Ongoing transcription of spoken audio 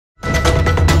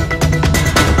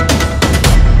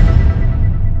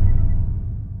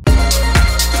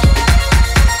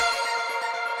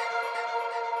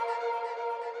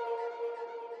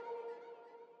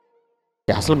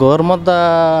అసలు గోరుముద్ద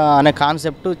అనే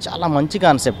కాన్సెప్ట్ చాలా మంచి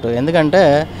కాన్సెప్ట్. ఎందుకంటే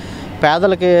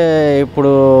పేదలకి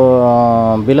ఇప్పుడు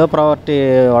బిలో ప్రావర్టీ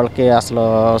వాళ్ళకి అసలు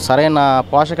సరైన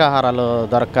పోషకాహారాలు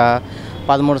దొరక్క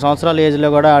 13 సంవత్సరాల ఏజ్లో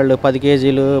కూడా వాళ్ళు 10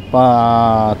 కేజీలు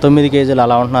 9 కేజీలు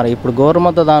అలా ఉంటున్నారు. ఇప్పుడు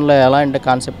గోరుముద్ద దానిలో ఎలా అంటే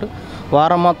కాన్సెప్ట్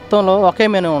వారం మొత్తంలో ఒకే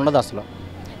మెనూ ఉండదు. అసలు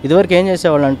ఇదివరకు ఏం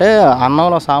చేసేవాళ్ళు అంటే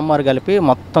అన్నంలో సాంబార్ కలిపి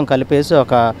మొత్తం కలిపేసి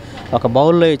ఒక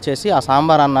బౌల్లో ఇచ్చేసి ఆ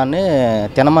సాంబార్ అన్నాన్ని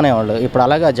తినమనేవాళ్ళు. ఇప్పుడు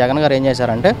అలాగా జగన్ గారు ఏం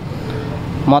చేశారంటే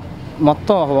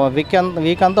మొత్తం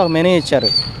వీక్ అంతా ఒక మెనూ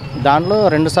ఇచ్చారు. దాంట్లో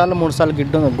 2 సార్లు 3 సార్లు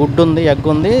గుడ్డు ఉంది, ఎగ్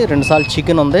ఉంది, 2 సార్లు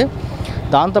చికెన్ ఉంది,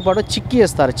 దాంతోపాటు చిక్కీ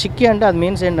ఇస్తారు. చిక్కీ అంటే అది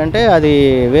మీన్స్ ఏంటంటే అది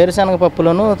వేరుశనగ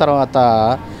పప్పులను తర్వాత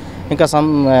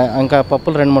ఇంకా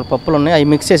పప్పులు 2-3 పప్పులు ఉన్నాయి, అవి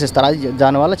మిక్స్ చేసి ఇస్తారు. అది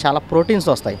దానివల్ల చాలా ప్రోటీన్స్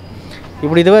వస్తాయి.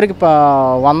 ఇప్పుడు ఇదివరకు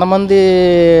 100 మంది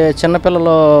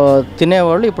చిన్నపిల్లలు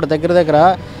తినేవాళ్ళు ఇప్పుడు దగ్గర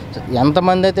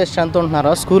ఎంతమంది అయితే స్ట్రెంత్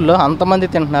ఉంటున్నారో స్కూల్లో అంతమంది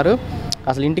తింటున్నారు.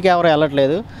 అసలు ఇంటికి ఎవరు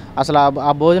వెళ్ళట్లేదు. అసలు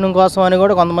ఆ భోజనం కోసం అని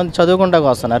కూడా కొంతమంది చదువుకుంటాకు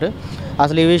వస్తున్నారు.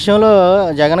 అసలు ఈ విషయంలో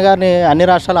జగన్ గారిని అన్ని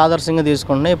రాష్ట్రాలు ఆదర్శంగా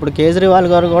తీసుకుంటున్నాయి. ఇప్పుడు కేజ్రీవాల్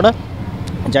గారు కూడా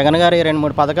జగన్ గారి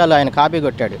 2-3 పథకాలు ఆయన కాపీ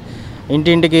కొట్టాడు.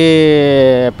 ఇంటింటికి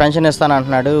పెన్షన్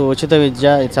ఇస్తానంటున్నాడు, ఉచిత విద్య,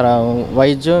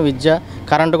 వైద్యం, విద్య,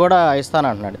 కరెంటు కూడా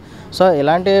ఇస్తానంటున్నాడు. సో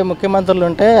ఇలాంటి ముఖ్యమంత్రులు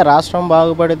ఉంటే రాష్ట్రం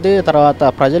బాగుపడుద్ది. తర్వాత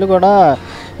ప్రజలు కూడా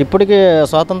ఇప్పటికీ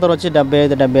స్వాతంత్రం వచ్చి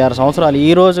 75-76 సంవత్సరాలు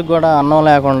ఈ రోజుకి కూడా అన్నం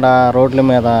లేకుండా రోడ్ల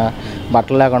మీద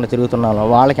బట్టలు లేకుండా తిరుగుతున్నారు.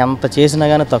 వాళ్ళకి ఎంత చేసినా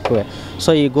కానీ తక్కువే.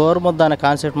 సో ఈ గోరుముద్ద అనే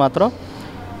కాన్సెప్ట్ మాత్రం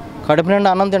కడుపు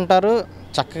నిండా అన్నం తింటారు,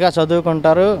 చక్కగా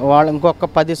చదువుకుంటారు. వాళ్ళు ఇంకొక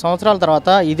 10 సంవత్సరాల తర్వాత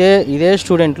ఇదే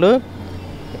స్టూడెంట్లు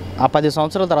ఆ 10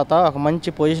 సంవత్సరాల తర్వాత ఒక మంచి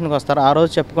పొజిషన్కి వస్తారు. ఆ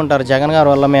రోజు చెప్పుకుంటారు జగన్ గారి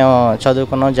వల్ల మేము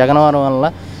చదువుకున్నాం, జగన్ గారి వల్ల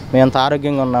మేము అంత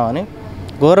ఆరోగ్యంగా ఉన్నామని.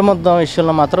 గోరుముద్ద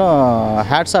విషయంలో మాత్రం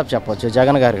హ్యాట్స్ ఆఫ్ చెప్పవచ్చు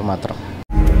జగన్ గారికి మాత్రం.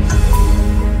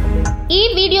 ఈ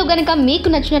వీడియో గనుక మీకు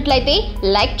నచ్చినట్లయితే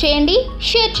లైక్ చేయండి,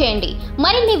 షేర్ చేయండి.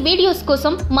 మరిన్ని వీడియోస్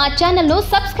కోసం మా ఛానల్ను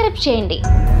సబ్స్క్రైబ్ చేయండి.